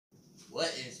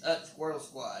What is up, Squirtle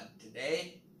Squad?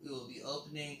 Today, we will be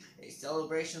opening a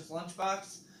Celebrations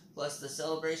lunchbox, plus the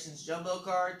Celebrations jumbo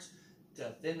cards to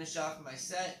finish off my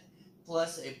set,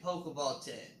 plus a Pokeball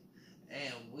tin.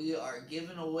 And we are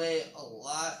giving away a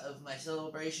lot of my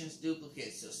Celebrations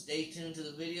duplicates, so stay tuned to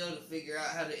the video to figure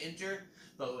out how to enter.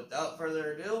 But without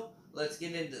further ado, let's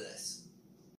get into this.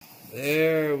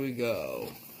 There we go.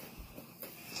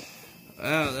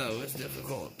 Wow, that was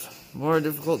difficult. More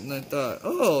difficult than I thought.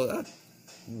 Oh,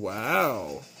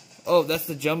 wow. Oh, that's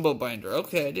the jumbo binder.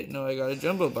 Okay, I didn't know I got a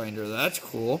jumbo binder. That's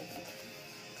cool.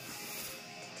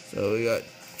 So we got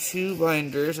 2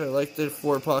 binders. I like the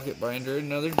 4-pocket binder.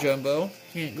 Another jumbo.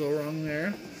 Can't go wrong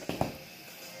there.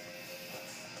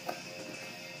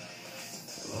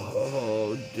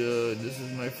 Oh, dude. This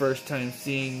is my first time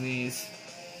seeing these.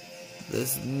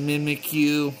 This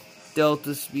Mewtwo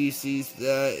Delta species.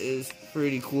 That is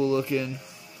pretty cool looking.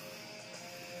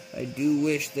 I do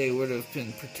wish they would have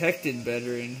been protected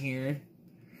better in here,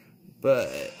 but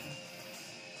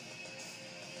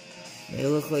they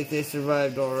look like they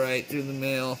survived alright through the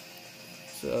mail,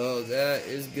 so that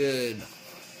is good.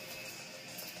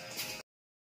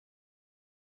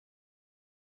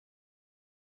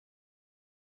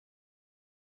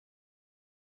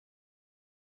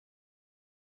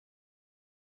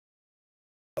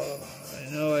 I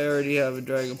know I already have a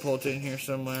Dragapult in here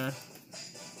somewhere.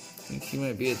 I think he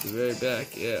might be at the very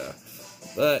back, yeah.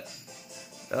 But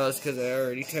that was because I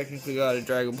already technically got a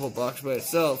Dragapult box by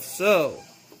itself, so.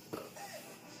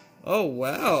 Oh,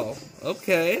 wow.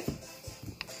 Okay.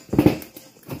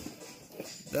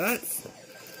 That's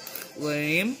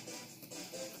lame.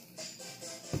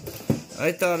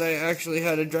 I thought I actually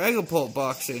had a Dragapult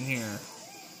box in here.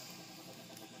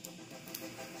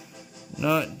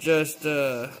 Not just,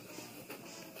 oh,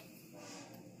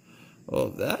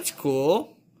 that's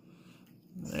cool.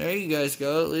 There you guys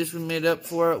go. At least we made up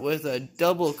for it with a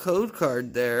double code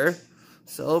card there.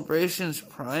 Celebrations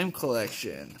Prime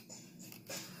Collection.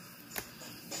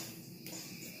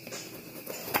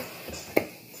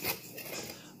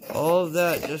 All of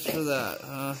that just for that,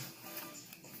 huh?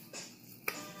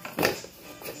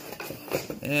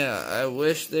 Yeah, I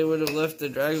wish they would have left the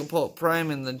Dragapult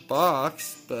Prime in the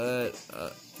box, but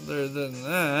other than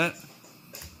that...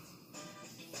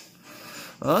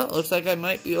 Well, it looks like I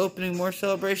might be opening more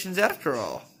Celebrations after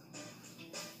all.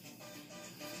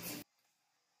 I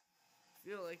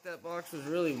feel like that box was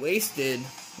really wasted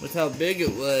with how big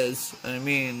it was. I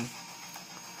mean,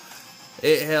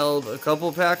 it held a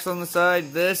couple packs on the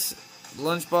side, this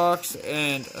lunchbox,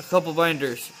 and a couple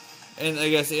binders. And I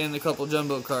guess, and a couple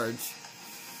jumbo cards.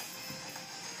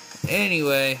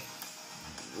 Anyway,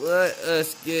 let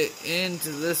us get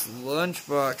into this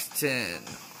lunchbox tin.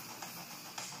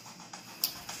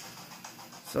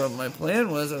 So my plan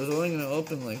was I was only going to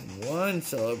open like 1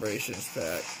 Celebrations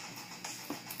pack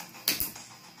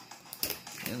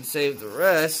and save the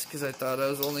rest because I thought I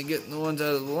was only getting the ones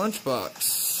out of the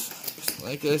lunchbox.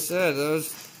 Like I said, that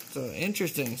was so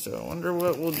interesting, so I wonder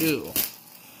what we'll do.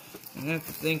 I'm going to have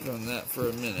to think on that for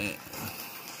a minute.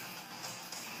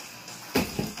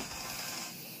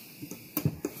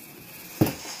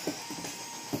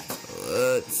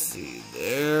 Let's see,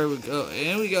 there we go.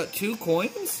 And we got 2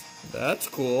 coins? That's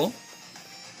cool.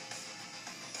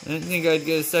 I didn't think I'd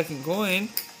get a second coin.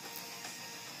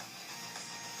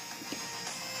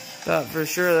 Thought for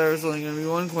sure there was only going to be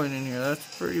 1 coin in here.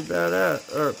 That's pretty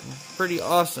badass. Or, pretty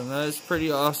awesome. That is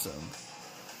pretty awesome.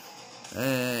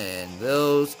 And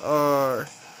those are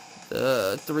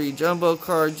the 3 jumbo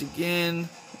cards again.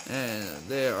 And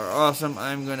they are awesome.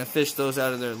 I'm going to fish those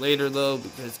out of there later though,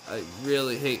 because I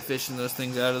really hate fishing those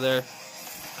things out of there.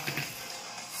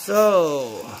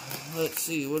 So, let's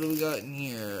see, what do we got in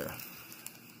here?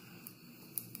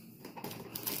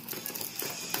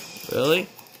 Really?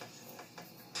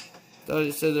 Thought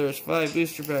it said there was 5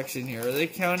 booster packs in here. Are they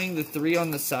counting the 3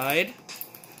 on the side?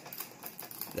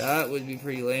 That would be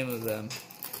pretty lame of them.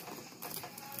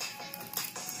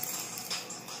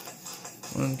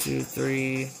 1, 2,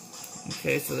 3.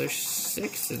 Okay, so there's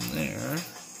 6 in there.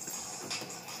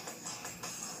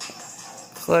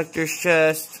 Collector's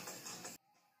chest.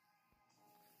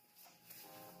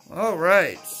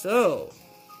 Alright, so,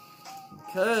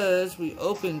 because we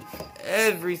opened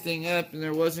everything up and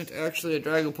there wasn't actually a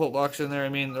Dragapult box in there, I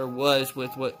mean there was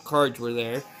with what cards were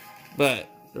there, but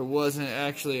there wasn't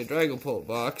actually a Dragapult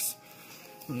box.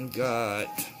 We've got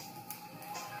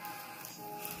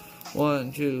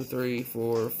 1, 2, 3,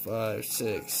 4, 5,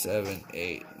 6, 7,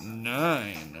 8,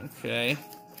 9, okay.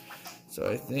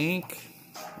 So I think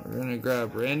we're going to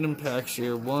grab random packs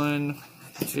here. 1,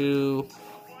 2,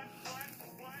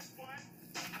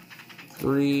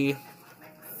 3,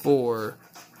 4.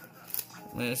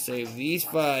 I'm going to save these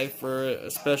 5 for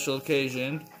a special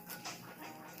occasion.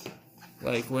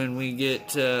 Like when we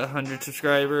get 100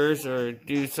 subscribers or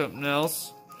do something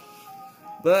else.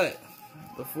 But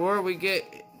before we get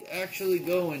actually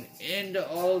going into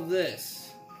all of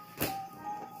this,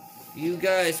 you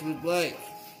guys would like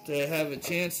to have a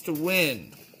chance to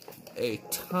win a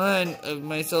ton of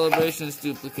my Celebrations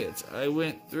duplicates. I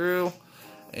went through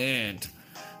and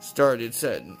started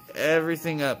setting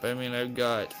everything up. I mean, I've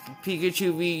got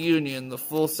Pikachu V-Union, the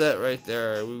full set right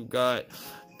there. We've got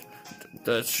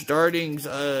the startings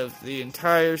of the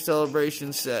entire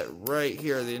Celebration set right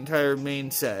here, the entire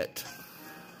main set.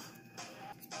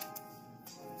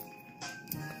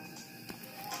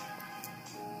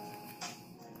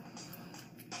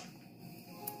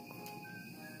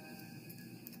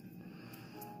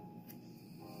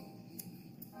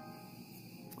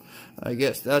 I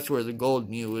guess that's where the Gold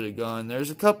Mew would have gone.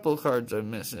 There's a couple cards I'm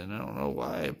missing. I don't know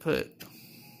why I put...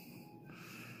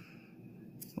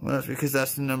 Well, that's because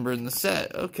that's the number in the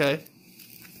set. Okay.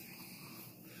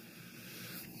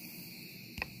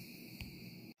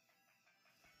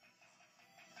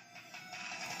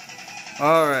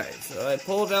 Alright, so I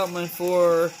pulled out my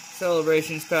 4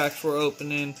 Celebrations packs for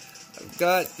opening. I've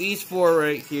got these 4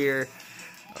 right here.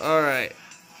 Alright.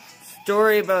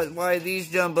 Story about why these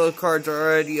jumbo cards are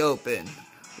already open.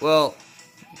 Well,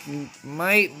 you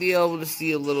might be able to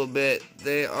see a little bit.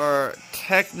 They are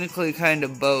technically kind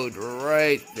of bowed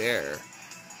right there.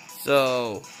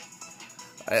 So,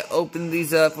 I opened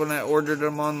these up when I ordered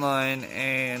them online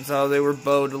and saw they were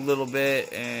bowed a little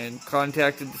bit and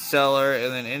contacted the seller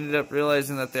and then ended up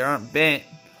realizing that they aren't bent.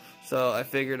 So, I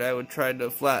figured I would try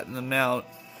to flatten them out.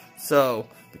 So,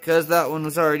 because that one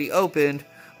was already opened,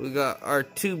 we got our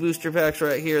 2 booster packs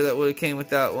right here that would have came with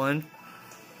that one.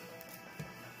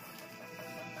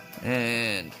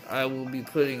 And I will be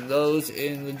putting those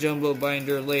in the jumbo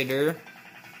binder later.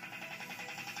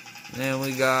 Then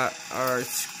we got our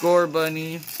Score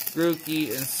Bunny, Grookey,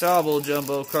 and Sobble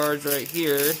jumbo cards right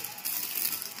here.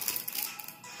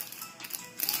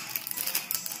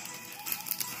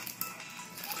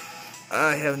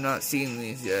 I have not seen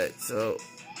these yet, so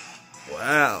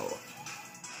wow.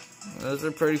 Those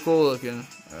are pretty cool looking,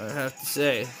 I have to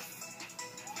say.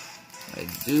 I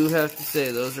do have to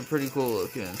say, those are pretty cool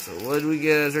looking. So what did we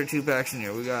get as our 2 packs in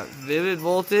here? We got Vivid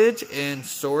Voltage and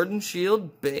Sword and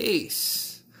Shield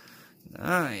Base.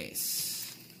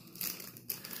 Nice.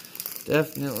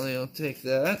 Definitely I'll take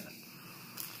that.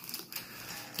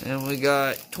 And we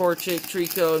got Torchic,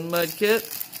 Trico, and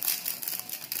Mudkip.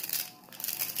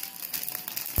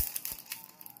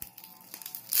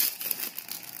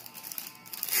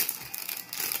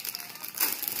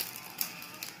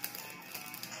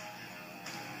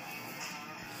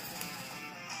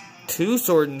 Two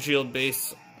Sword and Shield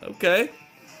base. Okay.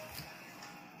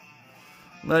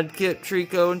 Mudkip,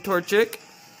 Trico, and Torchic.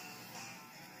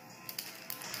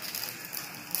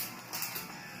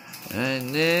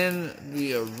 And then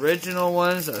the original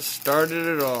ones that started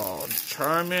it all.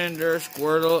 Charmander,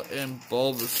 Squirtle, and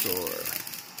Bulbasaur.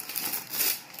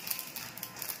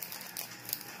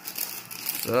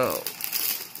 So,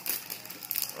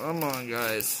 come on,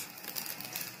 guys.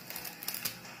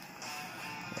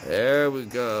 There we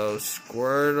go.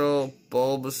 Squirtle,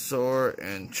 Bulbasaur,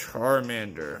 and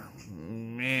Charmander.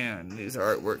 Man, these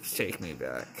artworks take me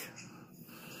back.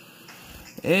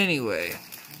 Anyway,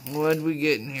 what did we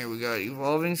get in here? We got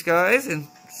Evolving Skies and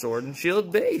Sword and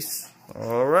Shield base.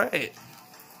 Alright.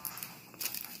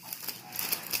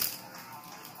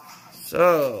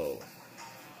 So,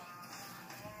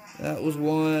 that was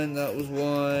one, that was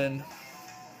one,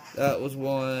 that was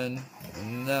one,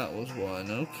 and that was one.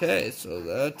 Okay, so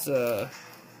that's, okay,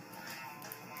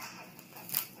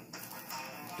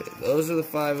 those are the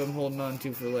 5 I'm holding on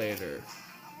to for later.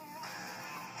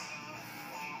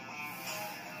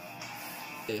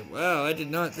 Wow, I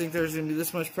did not think there was going to be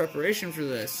this much preparation for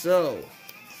this. So,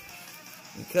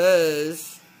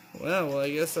 because, well, I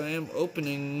guess I am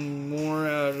opening more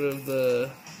out of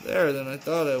there than I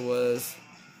thought I was.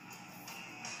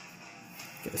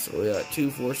 Okay, so we got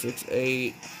 2, 4, 6,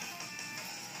 8,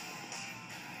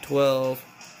 12,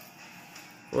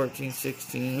 14,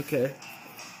 16, okay.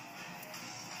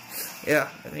 Yeah,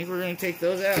 I think we're going to take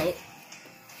those out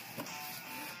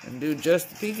and do just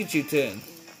the Pikachu tin.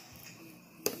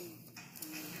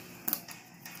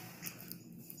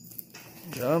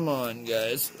 Come on,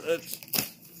 guys.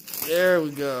 There we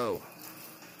go.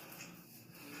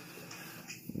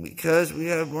 Because we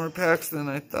have more packs than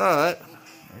I thought,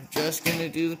 we're just going to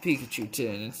do the Pikachu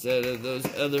tin instead of those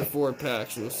other 4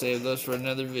 packs. We'll save those for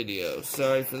another video.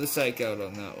 Sorry for the psych out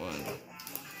on that one.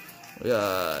 We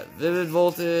got Vivid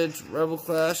Voltage, Rebel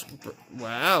Clash,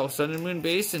 wow, Sun and Moon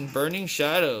base, and Burning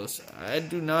Shadows. I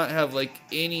do not have like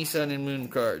any Sun and Moon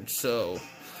cards, so,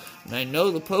 and I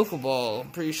know the Pokeball, I'm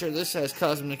pretty sure this has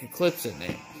Cosmic Eclipse in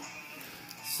it.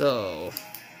 So,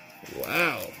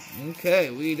 wow, okay,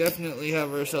 we definitely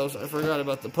have ourselves, I forgot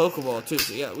about the Pokeball too,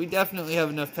 so yeah, we definitely have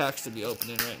enough packs to be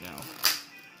opening right now.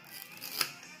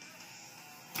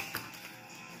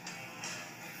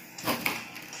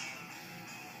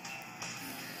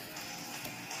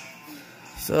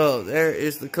 So, there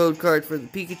is the code card for the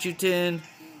Pikachu tin.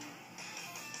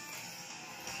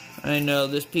 I know,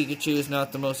 this Pikachu is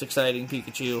not the most exciting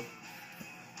Pikachu.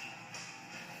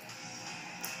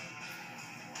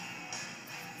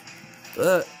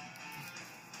 But,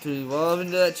 to evolve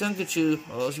into that Chunkachu,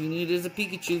 all you need is a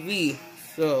Pikachu V.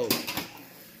 So,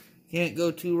 can't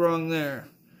go too wrong there.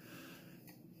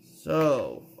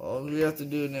 So, all we have to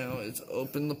do now is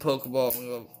open the Pokeball.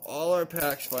 We have all our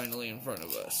packs finally in front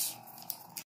of us.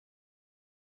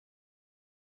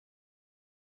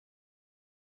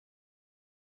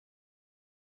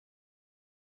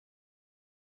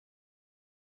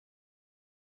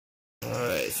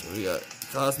 Alright, so we got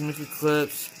Cosmic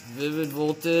Eclipse, Vivid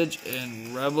Voltage,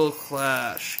 and Rebel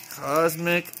Clash.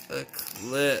 Cosmic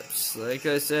Eclipse. Like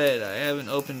I said, I haven't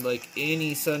opened like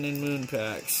any Sun and Moon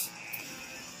packs.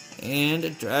 And a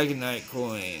Dragonite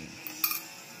coin.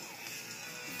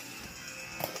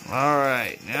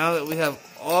 Alright, now that we have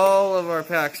all of our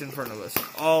packs in front of us,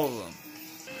 all of them.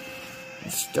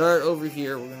 Let's start over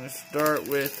here. We're going to start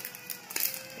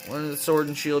with one of the Sword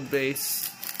and Shield base.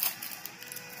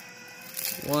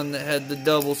 One that had the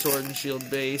double Sword and Shield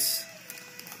base.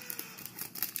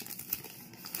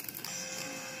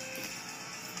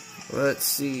 Let's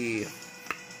see.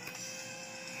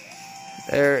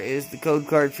 There is the code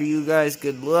card for you guys.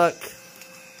 Good luck.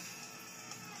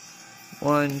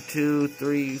 1, 2,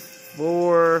 3,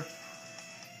 4.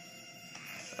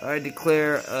 I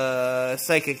declare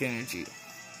Psychic Energy.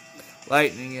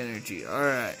 Lightning Energy.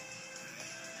 Alright.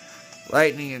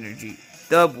 Lightning Energy.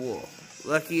 Dubwool.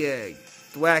 Lucky Egg.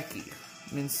 Thwacky,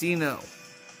 Mincino,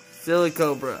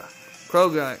 Silicobra,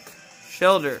 Krogunk,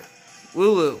 Shelder,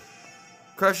 Wooloo,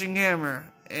 Crushing Hammer,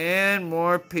 and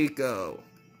more Pico.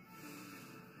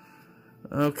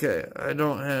 Okay, I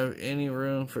don't have any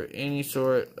room for any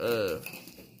sort of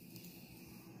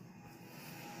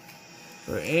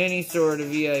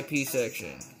VIP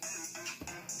section.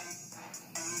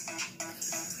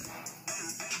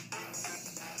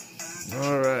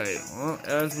 Alright, well,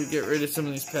 as we get rid of some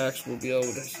of these packs, we'll be able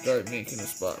to start making a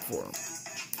spot for them.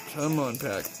 Come on,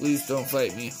 pack. Please don't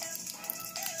fight me.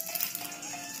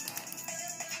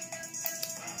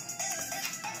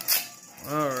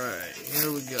 Alright,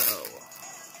 here we go.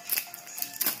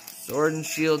 Sword and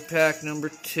Shield pack number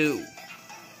 2.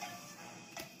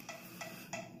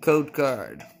 Code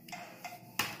card.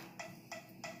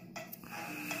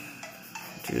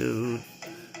 2,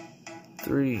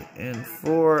 3, and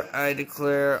 4. I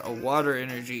declare a Water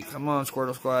Energy. Come on,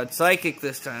 Squirtle Squad. Psychic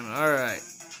this time. Alright.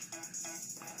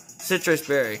 Citrus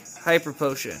Berry. Hyper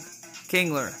Potion.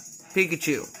 Kingler.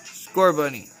 Pikachu.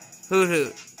 Scorbunny. Hoot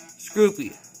Hoot.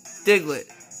 Scroopy. Diglett.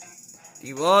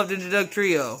 Evolved into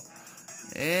Dugtrio.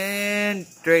 And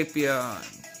Drapion.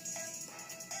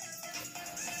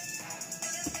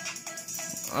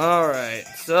 Alright,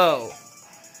 so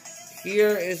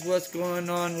here is what's going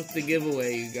on with the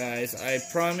giveaway, you guys. I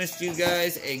promised you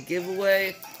guys a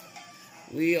giveaway.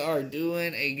 We are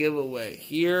doing a giveaway.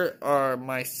 Here are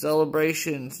my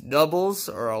Celebrations doubles,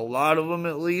 or a lot of them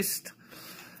at least.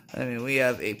 I mean, we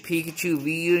have a Pikachu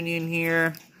V-Union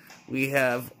here. We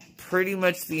have pretty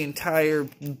much the entire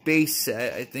base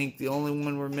set. I think the only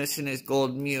one we're missing is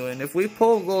Gold Mew. And if we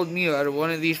pull Gold Mew out of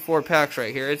one of these 4 packs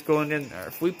right here, it's going in there.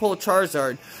 If we pull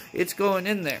Charizard, it's going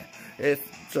in there.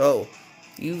 So,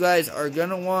 you guys are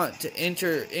going to want to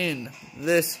enter in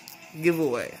this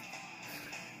giveaway.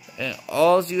 And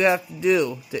all you have to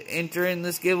do to enter in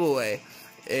this giveaway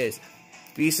is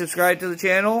be subscribed to the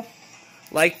channel,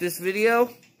 like this video,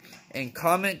 and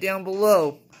comment down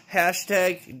below,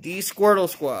 hashtag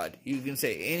DSquirtleSquad. You can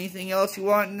say anything else you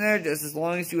want in there, just as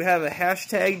long as you have a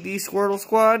hashtag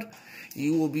DSquirtleSquad,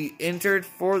 you will be entered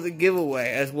for the giveaway,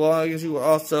 as long as you are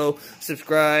also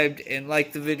subscribed and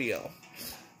like the video.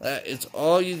 It's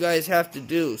all you guys have to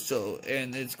do.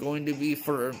 And it's going to be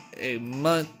for a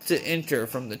month to enter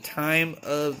from the time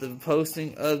of the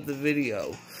posting of the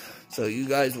video. So you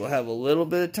guys will have a little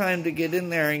bit of time to get in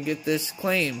there and get this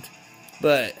claimed.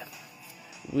 But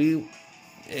you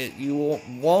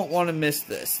won't want to miss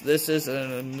this. This is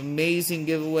an amazing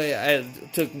giveaway.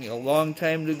 It took me a long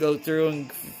time to go through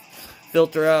and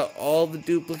filter out all the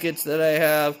duplicates that I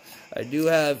have. I do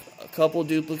have a couple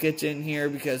duplicates in here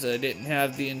because I didn't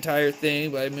have the entire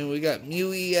thing. But I mean, we got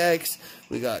Mew EX,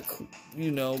 we got, you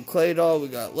know, Claydol, we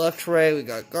got Luxray, we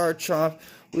got Garchomp.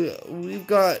 We've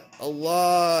got a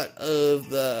lot of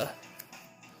the,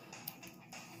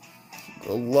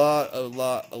 a lot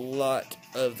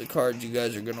of the cards you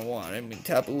guys are gonna want. I mean,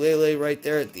 Tapu Lele right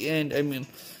there at the end. I mean,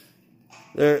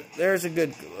 there's a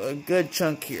good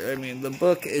chunk here. I mean, the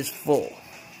book is full.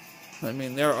 I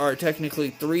mean, there are technically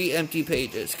 3 empty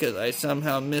pages because I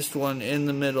somehow missed one in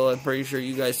the middle. I'm pretty sure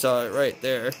you guys saw it right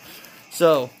there.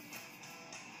 So,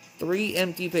 3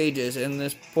 empty pages in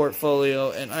this portfolio,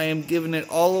 and I am giving it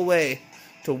all away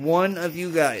to one of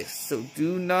you guys. So,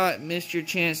 do not miss your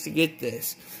chance to get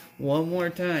this. One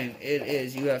more time, it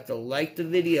is, you have to like the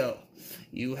video.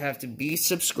 You have to be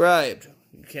subscribed.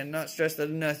 You cannot stress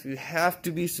that enough. You have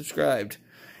to be subscribed.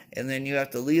 And then you have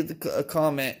to leave a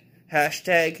comment.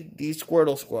 Hashtag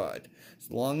DSquirtleSquad.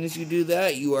 As long as you do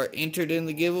that, you are entered in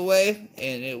the giveaway,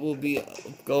 and it will be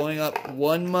going up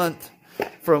 1 month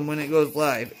from when it goes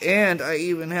live. And I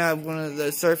even have one of the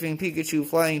Surfing Pikachu,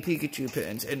 Flying Pikachu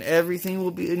pins, and everything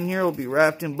will be in here will be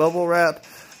wrapped in bubble wrap.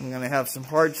 I'm going to have some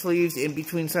hard sleeves in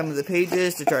between some of the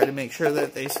pages to try to make sure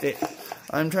that they stay.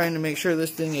 I'm trying to make sure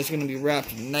this thing is going to be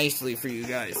wrapped nicely for you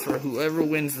guys, for whoever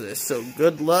wins this. So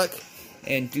good luck.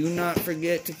 And do not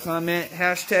forget to comment,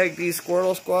 hashtag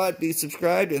DSquirtleSquad, be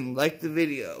subscribed, and like the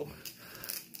video.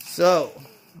 So,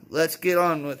 let's get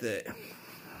on with it.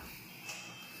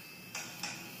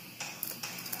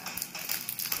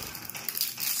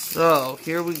 So,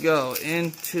 here we go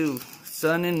into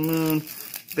Sun and Moon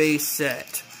base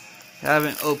set.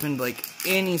 Haven't opened like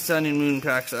any Sun and Moon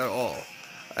packs at all.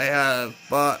 I have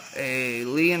bought a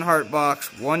Leonhart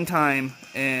box one time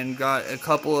and got a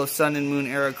couple of Sun and Moon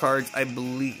era cards, I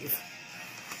believe.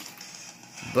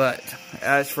 But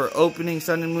as for opening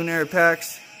Sun and Moon era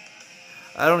packs,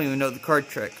 I don't even know the card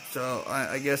trick. So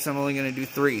I guess I'm only going to do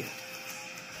 3.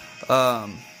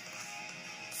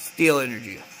 Steel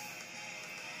Energy.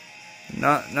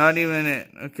 Not even it.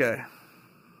 Okay.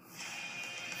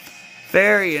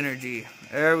 Fairy Energy.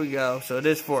 There we go. So it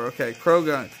is 4. Okay.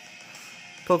 Krogunk.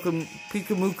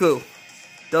 Pikamuku,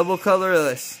 Double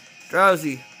Colorless,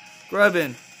 Drowsy,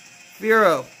 Grubbin,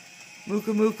 Vero,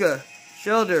 Muka,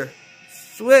 Shelter,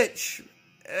 Switch,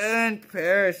 and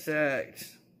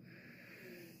Parasect.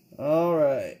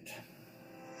 Alright.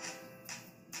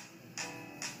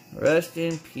 Rest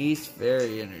in peace,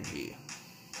 Fairy Energy.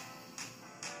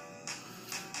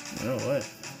 You know what?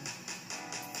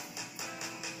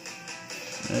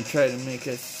 I'm going to try to make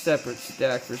a separate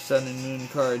stack for Sun and Moon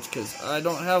cards because I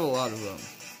don't have a lot of them.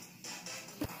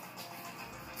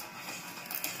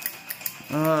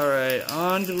 Alright,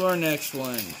 on to our next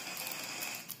one.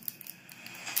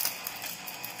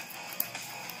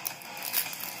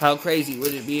 How crazy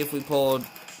would it be if we pulled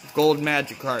Gold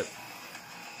Magikarp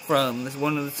from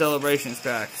one of the Celebrations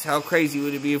packs? How crazy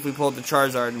would it be if we pulled the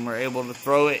Charizard and were able to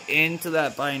throw it into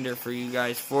that binder for you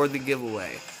guys for the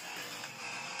giveaway?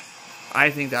 I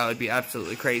think that would be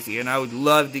absolutely crazy, and I would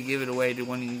love to give it away to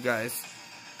one of you guys.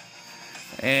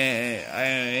 And I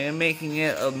am making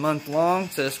it a month long,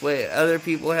 so this way other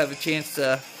people have a chance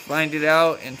to find it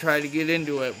out and try to get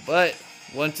into it. But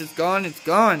once it's gone, it's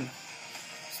gone.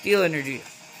 Steel Energy,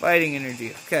 Fighting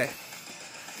Energy, okay.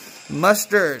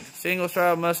 Mustard, Single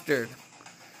Style Mustard,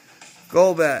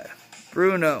 Golbat,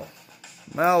 Bruno,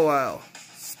 Mawile,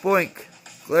 Spoink,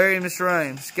 Galarian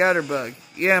Misrime, Scatterbug,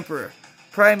 Yamper,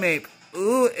 Primeape,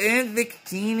 ooh, and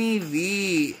Victini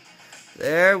V.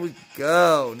 There we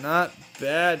go. Not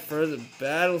bad for the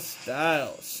battle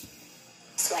styles.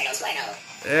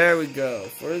 Squirtle. There we go.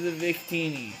 For the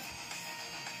Victini.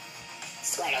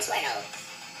 Squirtle.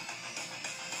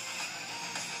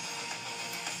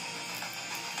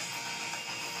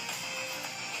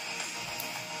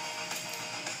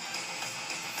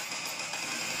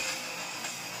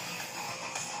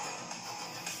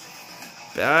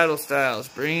 Battle styles.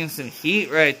 Bringing some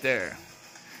heat right there.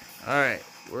 Alright.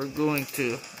 We're going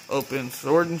to open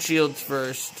Sword and Shields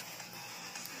first.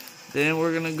 Then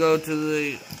we're going to go to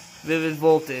the Vivid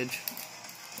Voltage.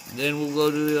 Then we'll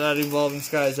go to the Evolving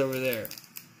Skies over there.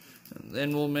 And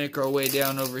then we'll make our way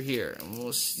down over here. And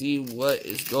we'll see what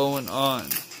is going on.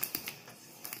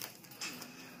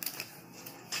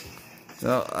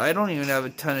 So, I don't even have a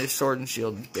ton of Sword and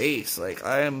Shield base. Like,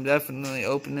 I am definitely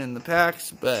opening the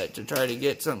packs, but to try to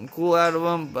get something cool out of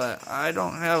them. But I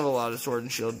don't have a lot of Sword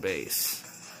and Shield base.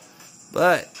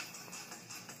 But,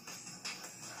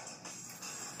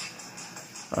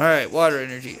 alright, Water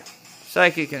Energy.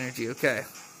 Psychic Energy, okay.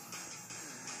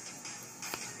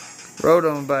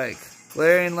 Rotom Bike.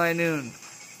 Galarian Linoon,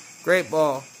 Great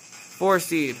Ball,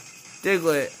 4-Seed,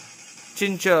 Diglett,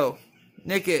 Chincho,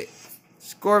 Nickit,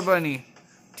 Scorbunny,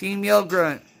 Team Yell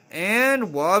Grunt,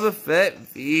 and Wobbuffet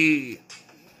V.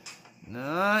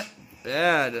 Not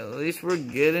bad. At least we're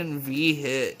getting V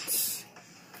hits.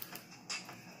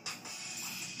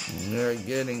 We're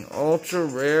getting ultra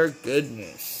rare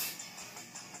goodness.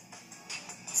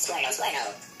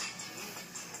 Squirtle.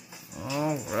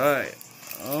 Alright.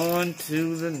 On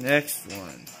to the next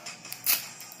one.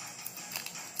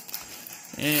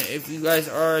 And if you guys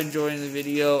are enjoying the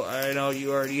video, I know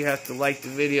you already have to like the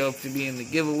video to be in the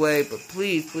giveaway, but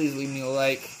please leave me a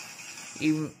like.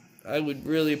 I would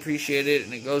really appreciate it,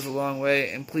 and it goes a long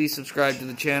way. And please subscribe to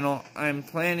the channel. I'm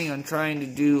planning on trying to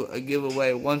do a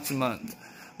giveaway once a month.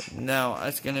 Now,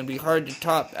 it's going to be hard to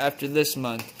top after this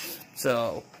month.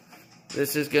 So,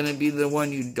 this is going to be the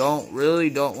one you really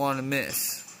don't want to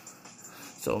miss.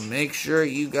 So, make sure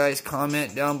you guys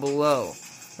comment down below.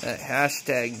 That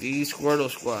hashtag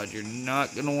DSquirtleSquad. You're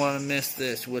not going to want to miss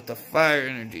this with the fire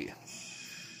energy.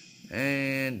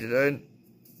 And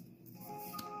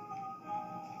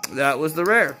that was the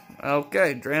rare.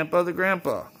 Okay, Grandpa the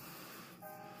Grandpa.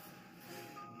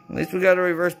 At least we got a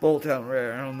reverse Boltund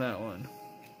rare on that one.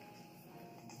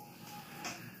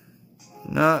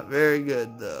 Not very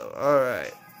good though.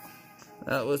 Alright.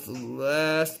 That was the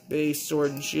last base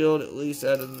Sword and Shield, at least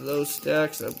out of those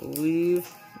stacks, I believe.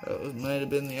 That might have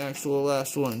been the actual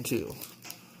last one too.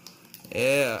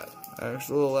 Yeah,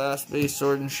 actual last base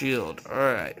Sword and Shield.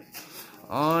 Alright.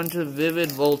 On to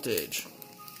Vivid Voltage.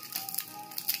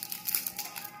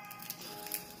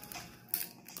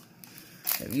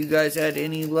 Have you guys had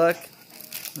any luck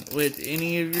with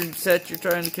any of your sets you're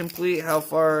trying to complete? How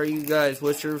far are you guys?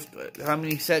 How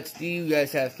many sets do you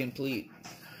guys have complete?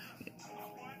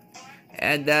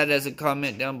 Add that as a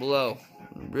comment down below.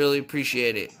 Really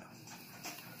appreciate it.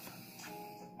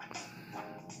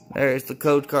 There's the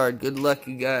code card. Good luck,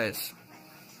 you guys.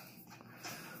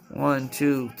 1,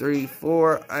 2, 3,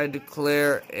 4. I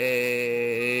declare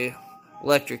a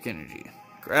electric energy.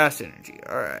 Grass energy.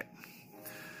 Alright.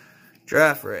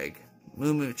 Giraffe,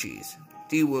 Moo Cheese,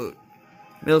 Dewoot,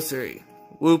 Milcery,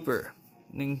 Wooper,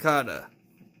 Nincada,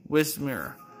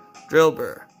 Whismur,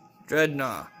 Drillbur,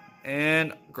 Dreadnought,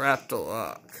 and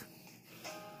Graptalock.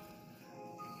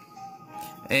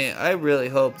 And I really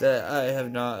hope that I have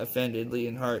not offended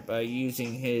Leonhardt by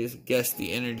using his Guess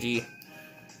the Energy.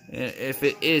 And if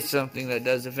it is something that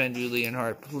does offend you,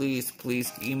 Leonhardt, please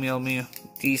email me,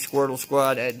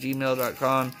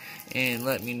 DSquirtleSquad@gmail.com, and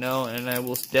let me know, and I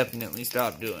will definitely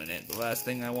stop doing it. The last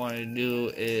thing I want to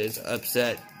do is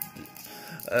upset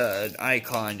an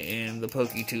icon in the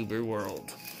PokeTuber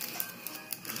world.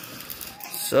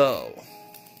 So,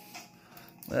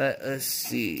 let us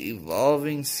see.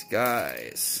 Evolving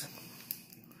Skies.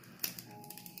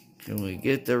 Can we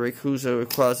get the Rayquaza?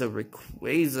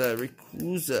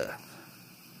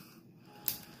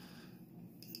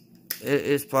 It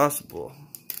is possible.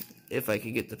 If I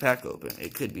could get the pack open,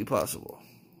 it could be possible.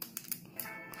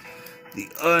 The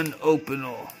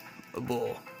unopenable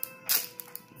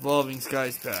Evolving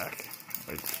Skies pack.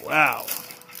 Like, wow.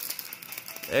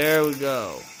 There we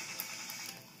go.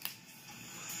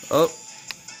 Oh.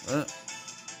 I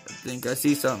think I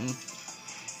see something.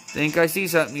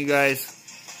 You guys.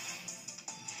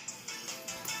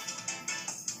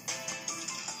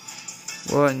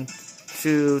 One,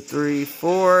 2, 3,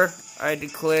 4. I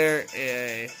declare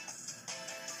a...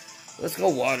 Let's go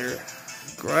water.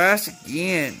 Grass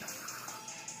again.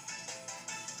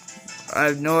 I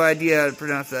have no idea how to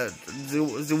pronounce that.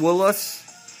 Zuwilus.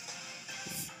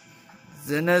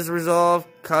 Zenez Resolve.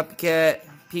 Copycat.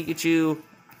 Pikachu.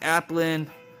 Applin.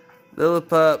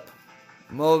 Lillipup.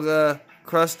 Molga.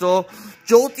 Crustle.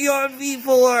 Jolteon V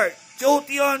Full Art.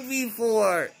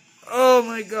 Oh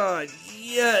my god.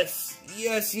 Yes.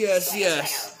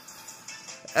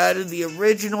 Out of the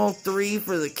original 3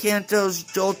 for the Kantos,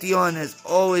 Jolteon has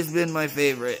always been my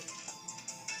favorite.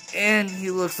 And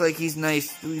he looks like he's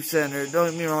nice, Leaf Center.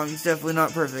 Don't get me wrong, he's definitely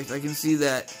not perfect. I can see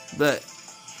that. But,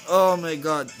 oh my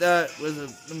god, that was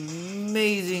an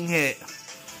amazing hit.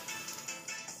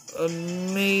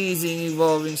 Amazing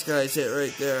Evolving Skies hit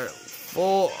right there.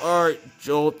 Full Art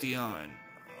Jolteon.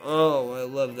 Oh, I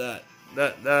love that.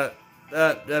 That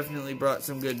definitely brought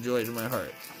some good joy to my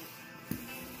heart.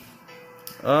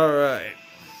 Alright.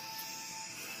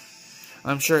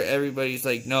 I'm sure everybody's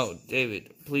like, no,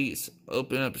 David, please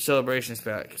open up a Celebrations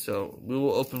pack. So, we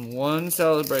will open one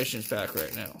Celebrations pack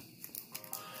right now.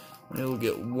 We will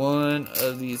get one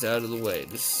of these out of the way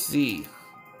to see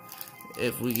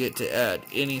if we get to add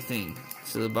anything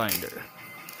to the binder.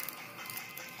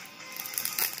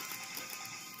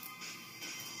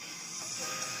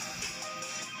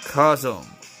 Cosm,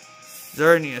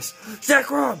 Xerneas,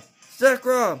 Zekrom,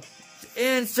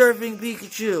 and Surfing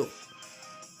Pikachu.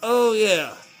 Oh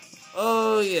yeah.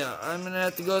 Oh yeah, I'm gonna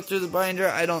have to go through the binder.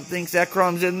 I don't think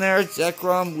Zekrom's in there.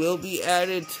 Zekrom will be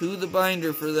added to the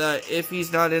binder for that if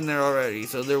he's not in there already.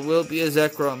 So there will be a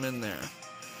Zekrom in there.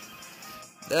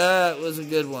 That was a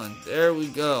good one. There we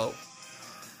go.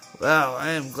 Wow,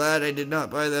 I am glad I did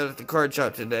not buy that at the card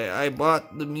shop today. I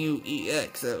bought the Mew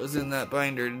EX that was in that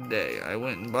binder today. I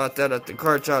went and bought that at the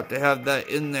card shop to have that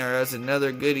in there as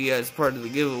another goodie as part of the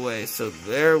giveaway. So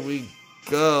there we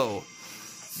go.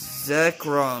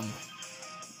 Zekrom.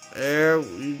 There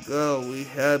we go. We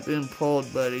have been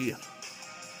pulled, buddy.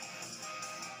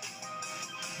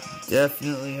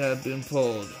 Definitely have been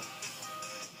pulled.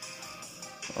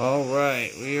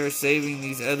 Alright, we are saving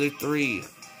these other three.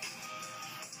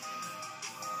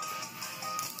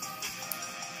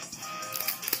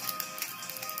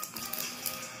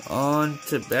 On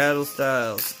to Battle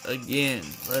Styles again.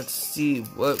 Let's see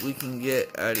what we can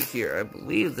get out of here. I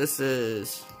believe this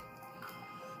is...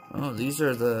 Oh, these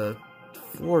are the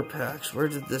 4 packs. Where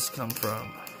did this come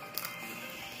from?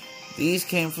 These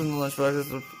came from the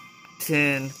lunchbox of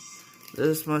 10.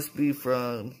 This must be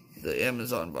from the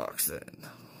Amazon box then.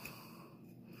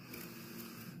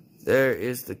 There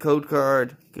is the code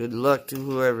card. Good luck to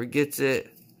whoever gets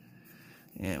it.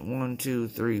 And 1, 2,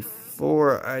 3,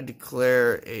 4. I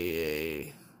declare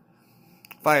a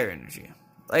fire energy.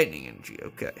 Lightning energy,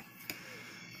 okay.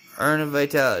 Urn of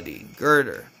Vitality.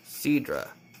 Girder. Seadra.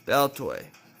 Baltoy,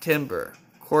 Timber,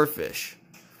 Corphish,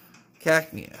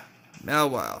 Cacnea,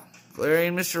 Mawile,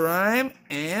 Galarian Mr. Rhyme,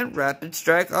 and Rapid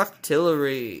Strike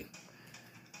Octillery.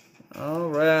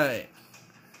 Alright.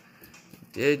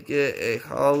 Did get a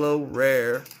holo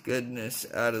rare goodness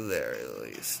out of there at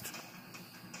least.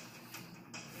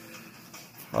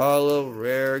 Holo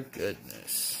rare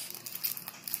goodness.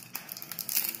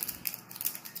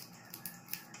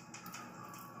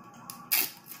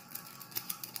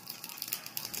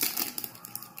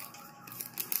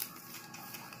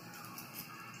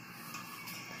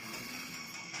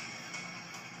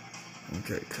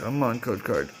 Okay, come on, code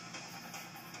card.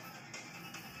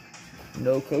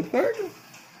 No code card?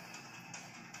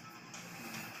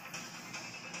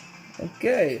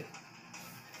 Okay.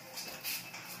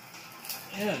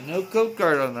 Yeah, no code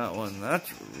card on that one.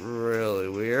 That's really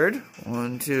weird.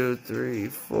 1, 2, 3,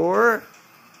 4.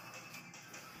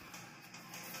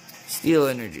 Steel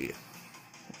Energy.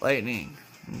 Lightning.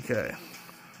 Okay.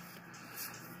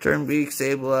 Turnbeak,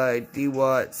 Sableye,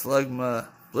 Dewott, Slugma,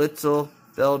 Blitzel,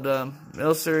 Beldum,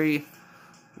 Milcery,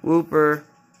 Wooper,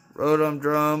 Rotom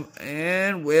Drum,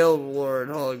 and Wailord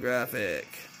holographic.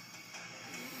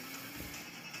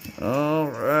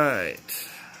 Alright.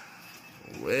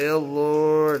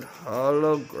 Wailord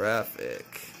holographic.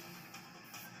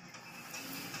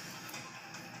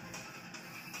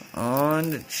 On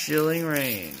the Chilling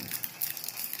Reign.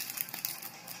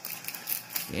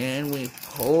 And we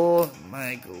pull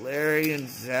my Galarian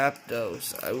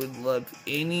Zapdos. I would love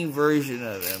any version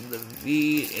of him.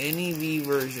 Any V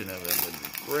version of him would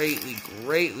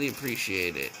greatly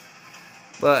appreciate it.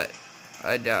 But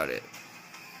I doubt it.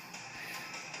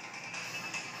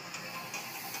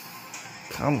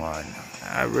 Come on.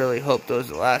 I really hope those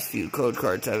last few code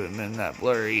cards haven't been that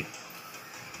blurry.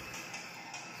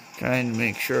 Trying to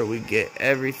make sure we get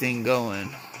everything going.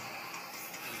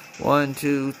 1,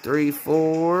 2, 3,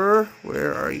 4.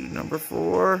 Where are you? Number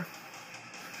 4.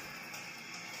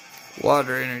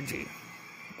 Water Energy.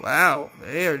 Wow,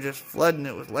 they are just flooding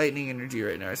it with Lightning Energy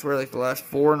right now. I swear like the last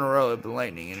 4 in a row have been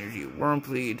Lightning Energy.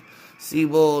 Wurmplede,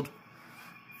 Seabold,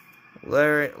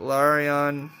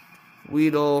 Larion,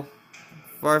 Weedle,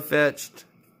 Farfetch'd,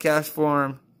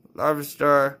 Castform,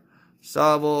 Larvastar,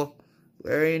 Sobble,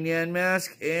 Larian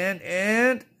Yanmask,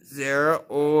 and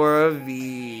Zeraora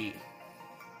V.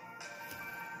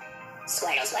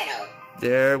 Squirtle.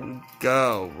 There we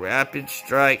go. Rapid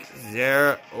Strike,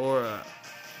 Zeraora.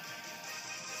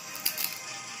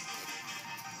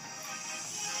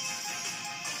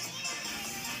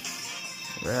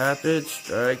 Rapid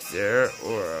Strike,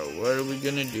 Zeraora. What are we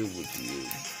gonna do with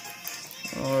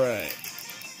you? Alright.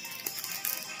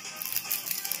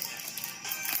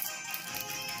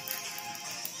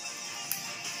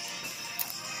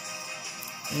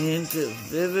 Into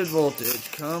Vivid Voltage.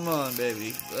 Come on,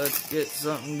 baby. Let's get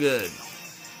something good.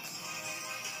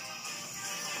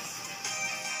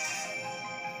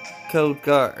 Code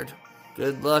card.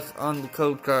 Good luck on the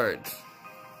code cards.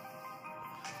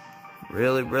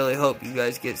 Really hope you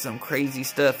guys get some crazy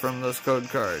stuff from those code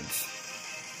cards.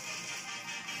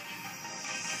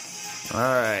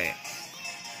 Alright.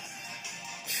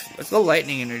 Let's go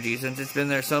lightning energy since it's been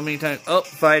there so many times. Oh,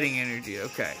 fighting energy.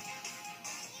 Okay.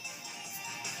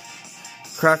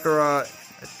 Kakarot,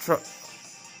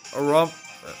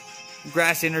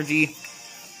 grass energy,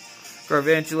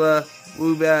 Garvantula,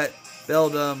 Woobat,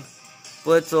 Beldum,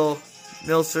 Blitzel,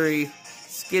 Milcery,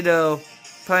 Skiddo,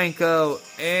 Pineco,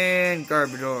 and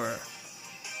Garbodor.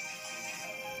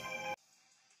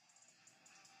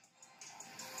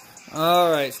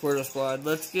 Alright, Squirtle Squad,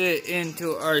 let's get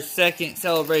into our second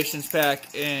Celebrations pack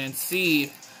and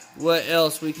see what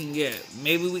else we can get.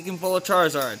 Maybe we can pull a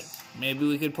Charizard. Maybe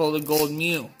we could pull the Gold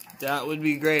Mew. That would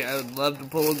be great. I would love to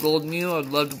pull a Gold Mew. I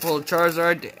would love to pull a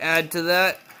Charizard to add to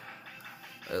that.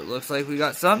 It looks like we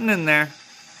got something in there.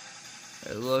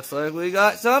 It looks like we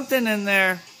got something in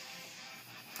there.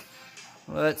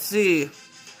 Let's see.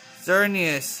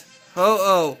 Xerneas.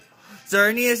 Ho-Oh.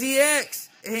 Xerneas EX.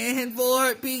 And Full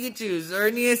Art Pikachu.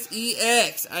 Xerneas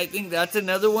EX. I think that's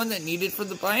another one that needed for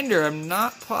the binder. I'm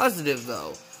not positive,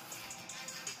 though.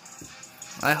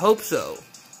 I hope so.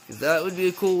 That would be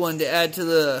a cool one to add to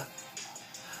the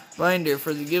binder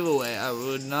for the giveaway. I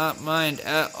would not mind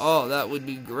at all. That would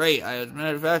be great. As a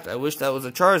matter of fact, I wish that was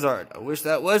a Charizard. I wish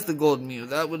that was the Gold Mew.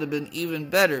 That would have been even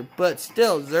better. But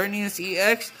still, Xerneas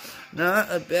EX, not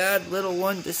a bad little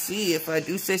one to see, if I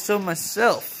do say so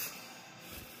myself.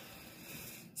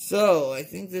 So, I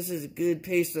think this is a good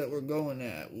pace that we're going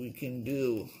at. We can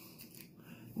do,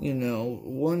 you know,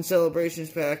 one Celebrations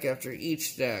pack after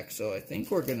each stack. So, I think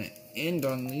we're going to end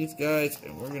on these guys,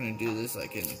 and we're going to do this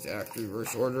like in exact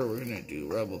reverse order. We're going to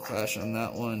do Rebel Clash on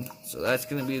that one. So, that's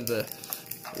going to be the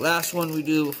last one we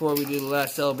do before we do the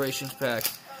last Celebrations pack.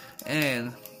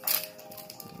 And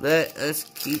let us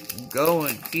keep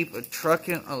going. Keep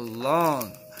a-trucking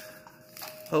along.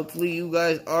 Hopefully, you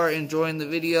guys are enjoying the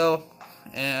video.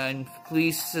 And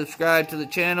please subscribe to the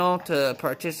channel to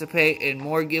participate in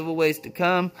more giveaways to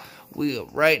come. We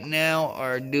right now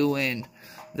are doing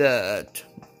the,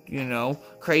 you know,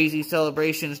 Crazy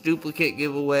Celebrations duplicate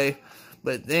giveaway.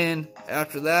 But then,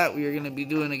 after that, we are going to be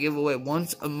doing a giveaway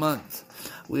once a month.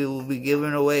 We will be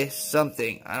giving away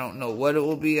something. I don't know what it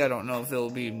will be. I don't know if it will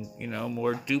be, you know,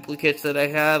 more duplicates that I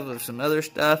have of some other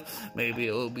stuff. Maybe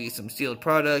it will be some sealed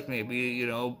product. Maybe, you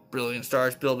know, Brilliant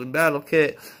Stars Build and Battle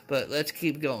Kit. But let's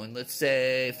keep going. Let's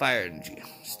say Fire Energy,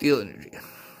 Steel Energy,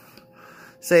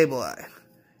 Sableye,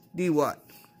 D-Watt,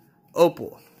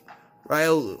 Opal,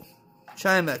 Riolu,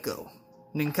 Chimecho,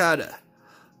 Nincada,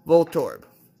 Voltorb,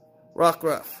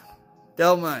 Rockruff,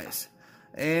 Delmise,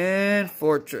 and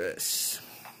Fortress.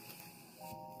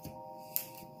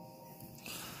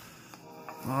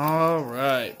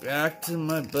 Alright, back to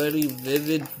my buddy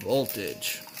Vivid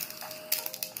Voltage.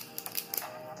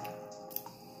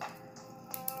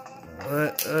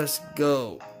 Let us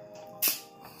go.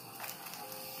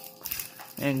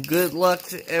 And good luck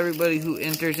to everybody who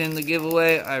enters in the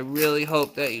giveaway. I really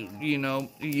hope that, you know,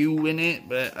 you win it.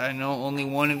 But I know only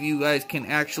one of you guys can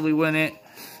actually win it.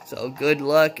 So good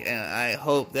luck. And I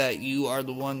hope that you are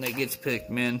the one that gets picked,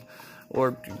 man.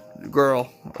 Or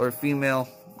girl. Or female.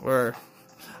 Or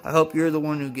I hope you're the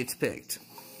one who gets picked.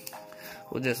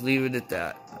 We'll just leave it at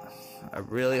that. I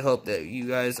really hope that you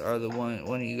guys are the one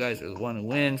of you guys are the one who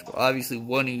wins. Well, obviously,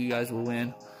 one of you guys will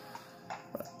win.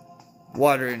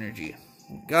 Water Energy.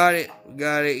 Got it. We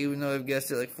got it. Even though I've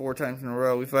guessed it like 4 times in a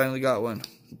row, we finally got one.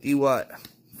 D-Watt.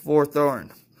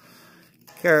 Forthorn.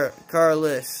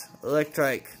 Carless.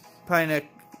 Electrike.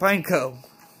 Pineco.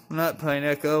 Not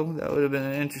Pineco. That would have been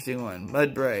an interesting one.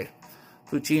 Mudbray.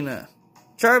 Puccina.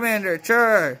 Charmander.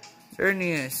 Char.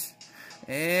 Xerneas.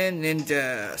 And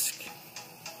Ninjask.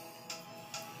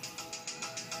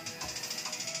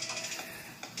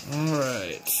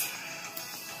 Alright.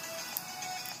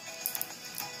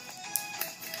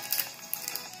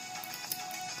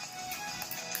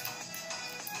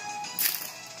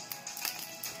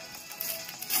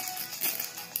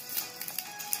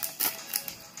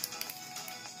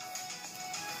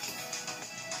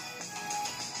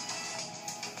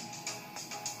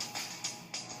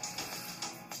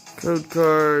 Code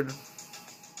card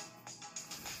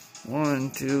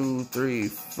 1, 2, 3,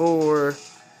 4.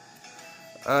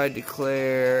 I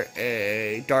declare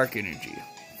a Dark Energy.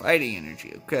 Fighting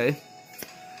Energy, okay.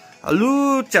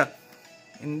 Alucha.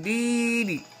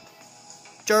 Indeed.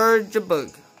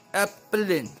 Charjabug.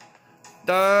 Applin.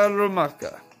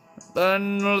 Darumaka.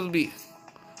 Bunnelby.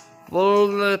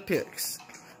 Volapix.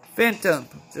 Phantom.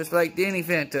 Just like Danny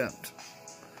Phantom.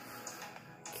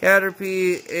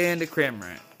 Caterpie and a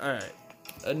Cramorant. Alright.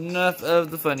 Enough of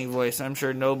the funny voice. I'm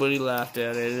sure nobody laughed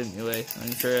at it anyway.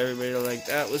 I'm sure everybody was like,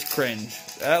 that was cringe.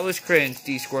 That was cringe,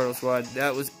 DSquirtleSquad.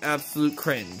 That was absolute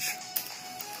cringe.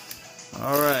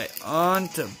 Alright, on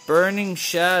to Burning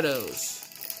Shadows.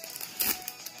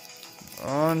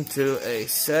 On to a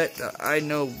set that I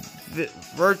know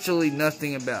virtually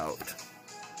nothing about.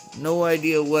 No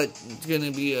idea what's going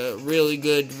to be a really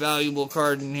good, valuable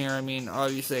card in here. I mean,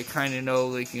 obviously I kind of know,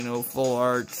 like, you know, full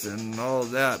arts and all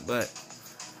of that, but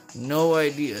no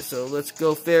idea. So let's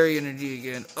go Fairy Energy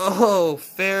again. Oh,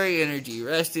 Fairy Energy.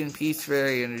 Rest in peace,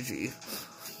 Fairy Energy.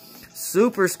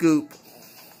 Super Scoop.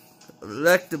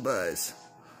 Electabuzz.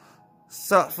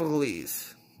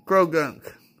 Sophocles.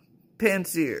 Grogunk.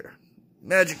 Pansear.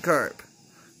 Magikarp.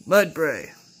 Mudbray.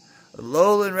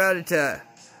 Alolan Rattata.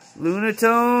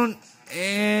 Lunatone.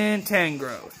 And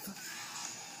Tangrowth.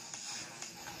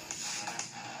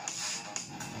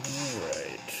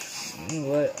 Alright. You know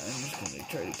what? I'm just going to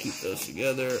try to keep those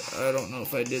together. I don't know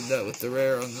if I did that with the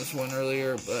rare on this one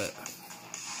earlier, but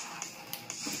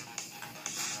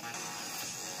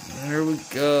there we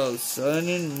go. Sun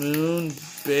and Moon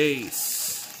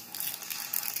base.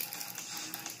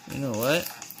 You know what?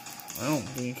 I don't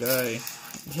think I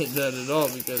did that at all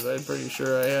because I'm pretty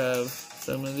sure I have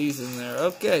some of these in there.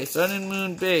 Okay, Sun and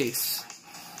Moon base.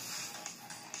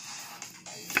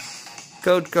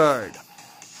 Code card.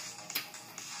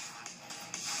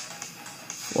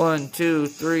 1, 2,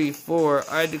 3, 4.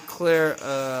 I declare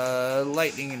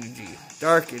Lightning Energy.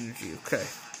 Dark Energy. Okay.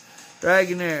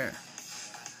 Dragonair.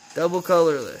 Double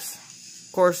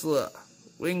Colorless. Corsola.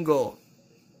 Wingull.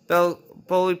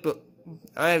 Polyp.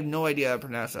 I have no idea how to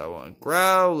pronounce that one.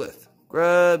 Growlithe.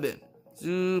 Grubbin.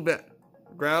 Zubat.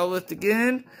 Growlithe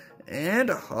again. And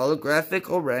a holographic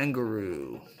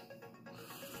Oranguru.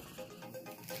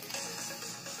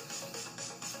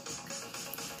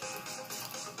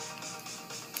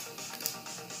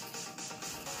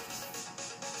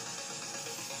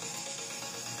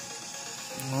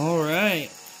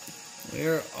 Alright.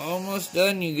 We're almost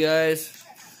done, you guys.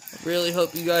 I really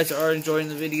hope you guys are enjoying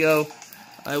the video.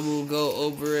 I will go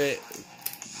over it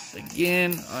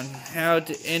again on how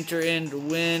to enter in to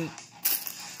win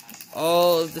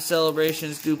all of the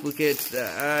Celebrations duplicates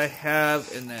that I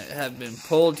have and that have been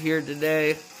pulled here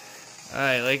today.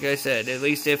 Alright, like I said, at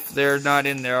least if they're not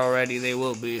in there already, they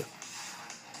will be.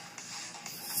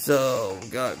 So, we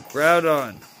got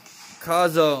Groudon,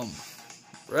 Kazom,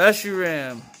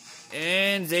 Reshiram,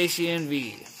 and Zacian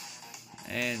V.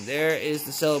 And there is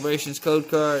the Celebrations code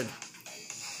card.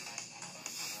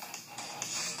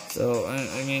 So,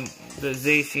 I mean, the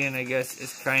Zacian, I guess,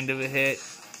 is kind of a hit.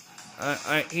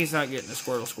 He's not getting a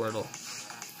Squirtle.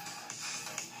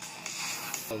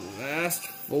 The last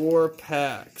 4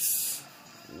 packs.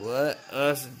 Let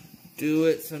us do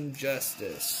it some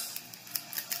justice.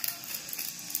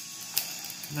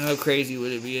 How crazy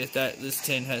would it be if this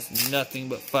tin has nothing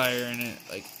but fire in it?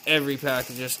 Like, every pack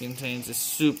just contains a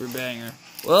super banger.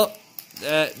 Well,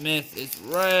 that myth is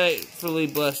rightfully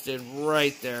busted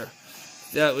right there.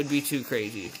 That would be too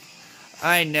crazy.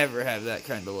 I never have that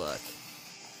kind of luck.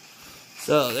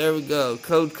 So, there we go.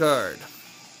 Code card.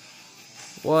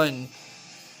 1,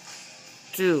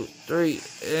 2, 3,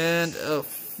 and a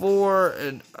 4.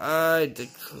 And I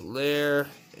declare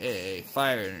a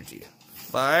Fire Energy.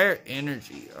 Fire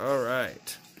Energy.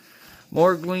 Alright.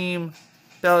 Morgleam,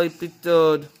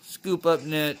 Palipitode, Scoop Up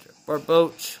Net,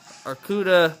 Barboach,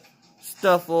 Arcuda,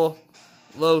 Stuffle,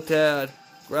 Lotad,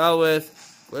 Growlithe,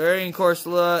 Galarian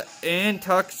Corsola, and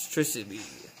Toxtricity.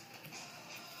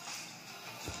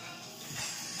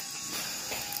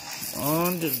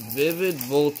 On to Vivid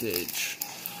Voltage.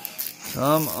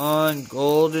 Come on,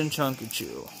 Golden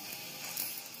Chunkachu.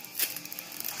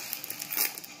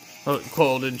 Oh,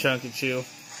 Golden Chunkachu.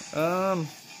 I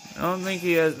don't think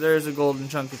there's a Golden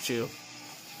Chunkachu.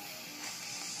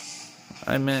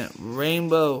 I meant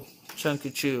Rainbow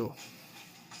Chunkachu.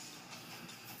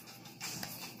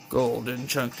 Golden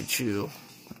Chunkachu.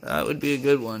 That would be a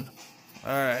good one.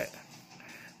 Alright.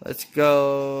 Let's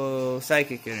go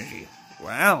Psychic Energy.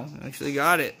 Wow, actually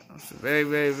got it. I was very,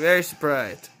 very, very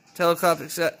surprised. Telescopic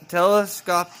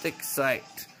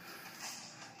Sight.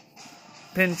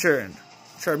 Pinchurn.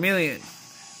 Charmeleon.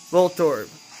 Voltorb.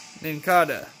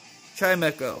 Nincada.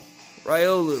 Chimecho.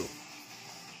 Riolu.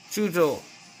 Chewtle.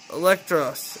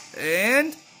 Electros.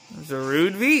 And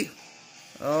Zarude V.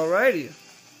 Alrighty.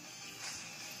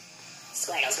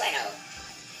 Squirtle.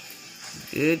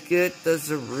 Did get the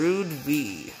Zarude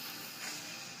V.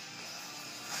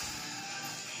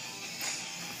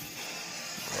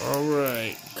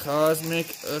 Alright, Cosmic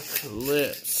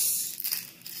Eclipse.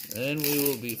 Then we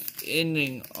will be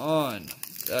ending on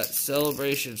that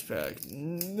Celebrations pack.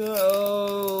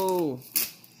 No!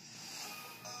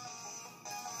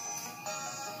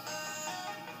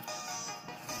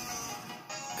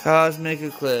 Cosmic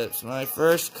Eclipse. My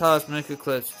first Cosmic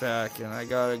Eclipse pack, and I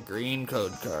got a green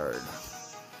code card.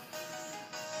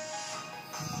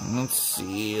 Let's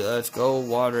see. Let's go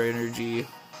Water Energy.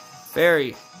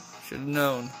 Fairy. Should have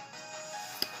known.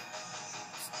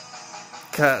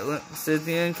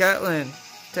 Cynthia and Catlin.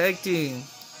 Tag Team.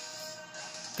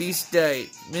 Beastite.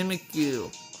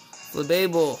 Mimikyu.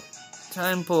 Flabébel.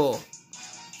 Time Pull.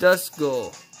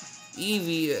 Duskull.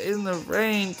 Eevee in the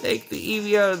rain. Take the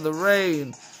Eevee out of the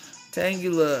rain.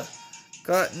 Tangela.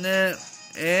 Cottonette.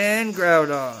 And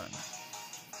Groudon.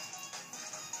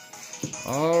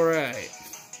 Alright.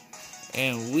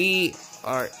 And we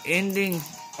are ending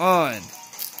on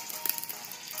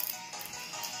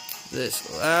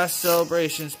this last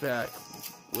Celebrations pack.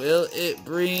 Will it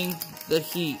bring the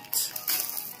heat?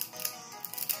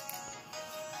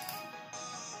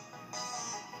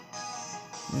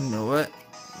 You know what?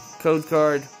 Code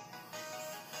card.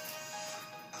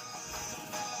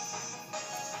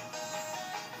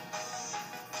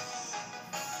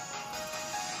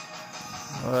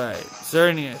 Alright,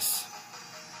 Xerneas.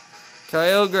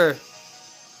 Kyogre.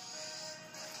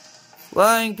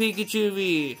 Flying Pikachu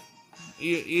V.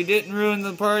 You didn't ruin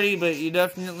the party, but you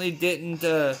definitely didn't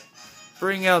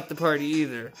bring out the party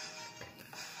either.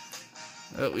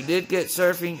 But we did get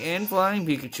Surfing and Flying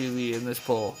Pikachu V in this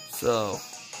poll, so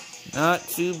not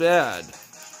too bad.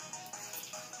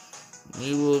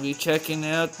 We will be checking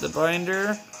out the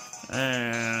binder,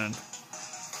 and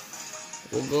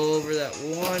we'll go over that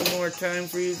one more time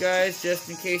for you guys, just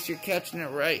in case you're catching it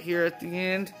right here at the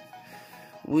end.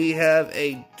 We have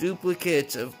a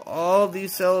duplicate of all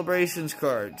these Celebrations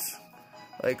cards.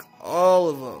 Like, all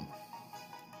of them.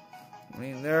 I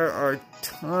mean, there are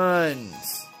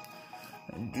tons.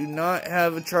 I do not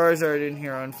have a Charizard in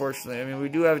here, unfortunately. I mean, we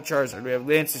do have a Charizard. We have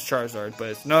Lance's Charizard, but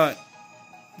it's not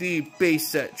the base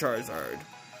set Charizard.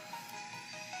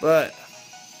 But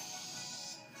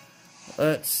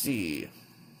let's see.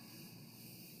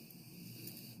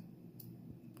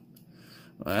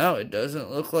 Wow, it doesn't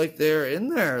look like they're in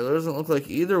there. It doesn't look like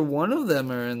either one of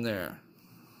them are in there.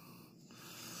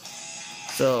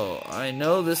 So, I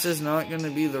know this is not going to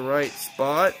be the right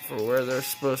spot for where they're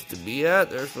supposed to be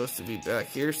at. They're supposed to be back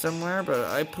here somewhere,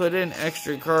 but I put in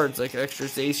extra cards, like extra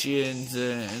Zacians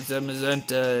and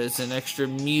Zamazentas and extra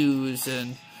Mews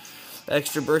and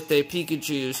extra birthday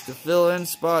Pikachus to fill in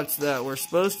spots that were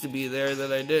supposed to be there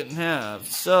that I didn't have.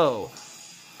 So,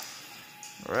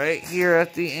 right here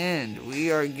at the end,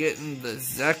 we are getting the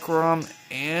Zekrom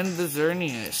and the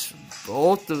Xerneas.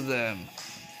 Both of them.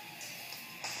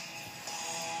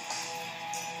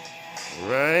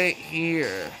 Right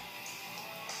here.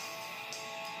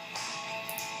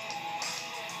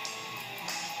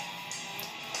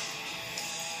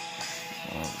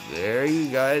 Well, there you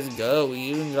guys go. We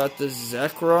even got the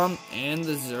Zekrom and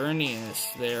the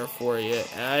Xerneas there for you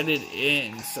added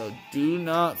in. So do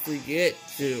not forget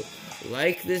to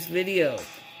like this video,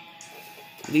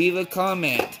 leave a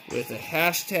comment with a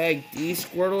hashtag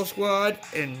DSquirtleSquad,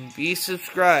 and be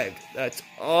subscribed. That's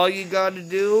all you gotta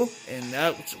do, and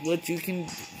that's what you can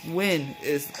win,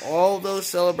 is all those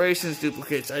Celebrations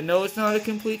duplicates. I know it's not a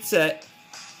complete set.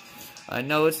 I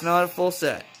know it's not a full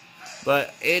set.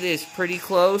 But it is pretty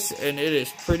close, and it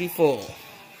is pretty full.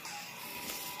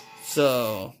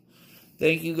 So,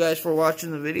 thank you guys for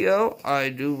watching the video. I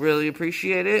do really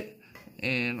appreciate it.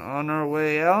 And on our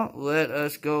way out, let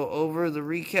us go over the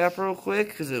recap real quick,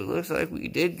 because it looks like we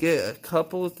did get a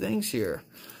couple of things here.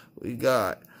 We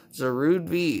got Zarude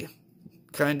V,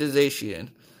 kinda Zacian,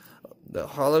 the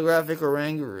holographic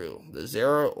Oranguru, the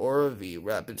Zeraora V,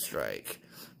 Rapid Strike.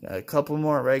 Got a couple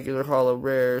more regular holo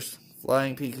rares,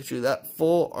 Flying Pikachu, that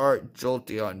full art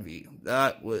Jolteon V.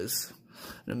 That was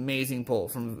an amazing pull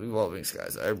from Evolving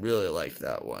Skies. I really liked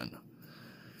that one.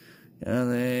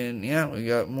 And then, yeah, we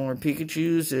got more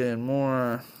Pikachus and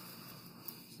more.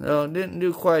 No, it didn't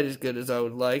do quite as good as I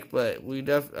would like, but we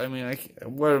I mean,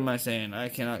 what am I saying? I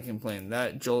cannot complain.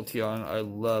 That Jolteon, I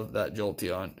love that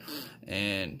Jolteon.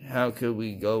 And how could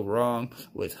we go wrong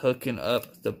with hooking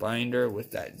up the binder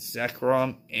with that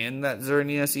Zekrom and that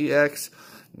Xerneas EX?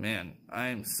 Man, I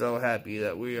am so happy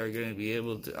that we are going to be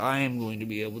able to, I am going to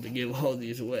be able to give all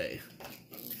these away.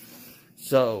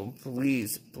 So,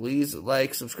 please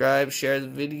like, subscribe, share the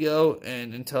video,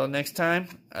 and until next time,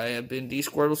 I have been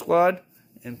DSquirtleSquad,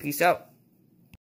 and peace out.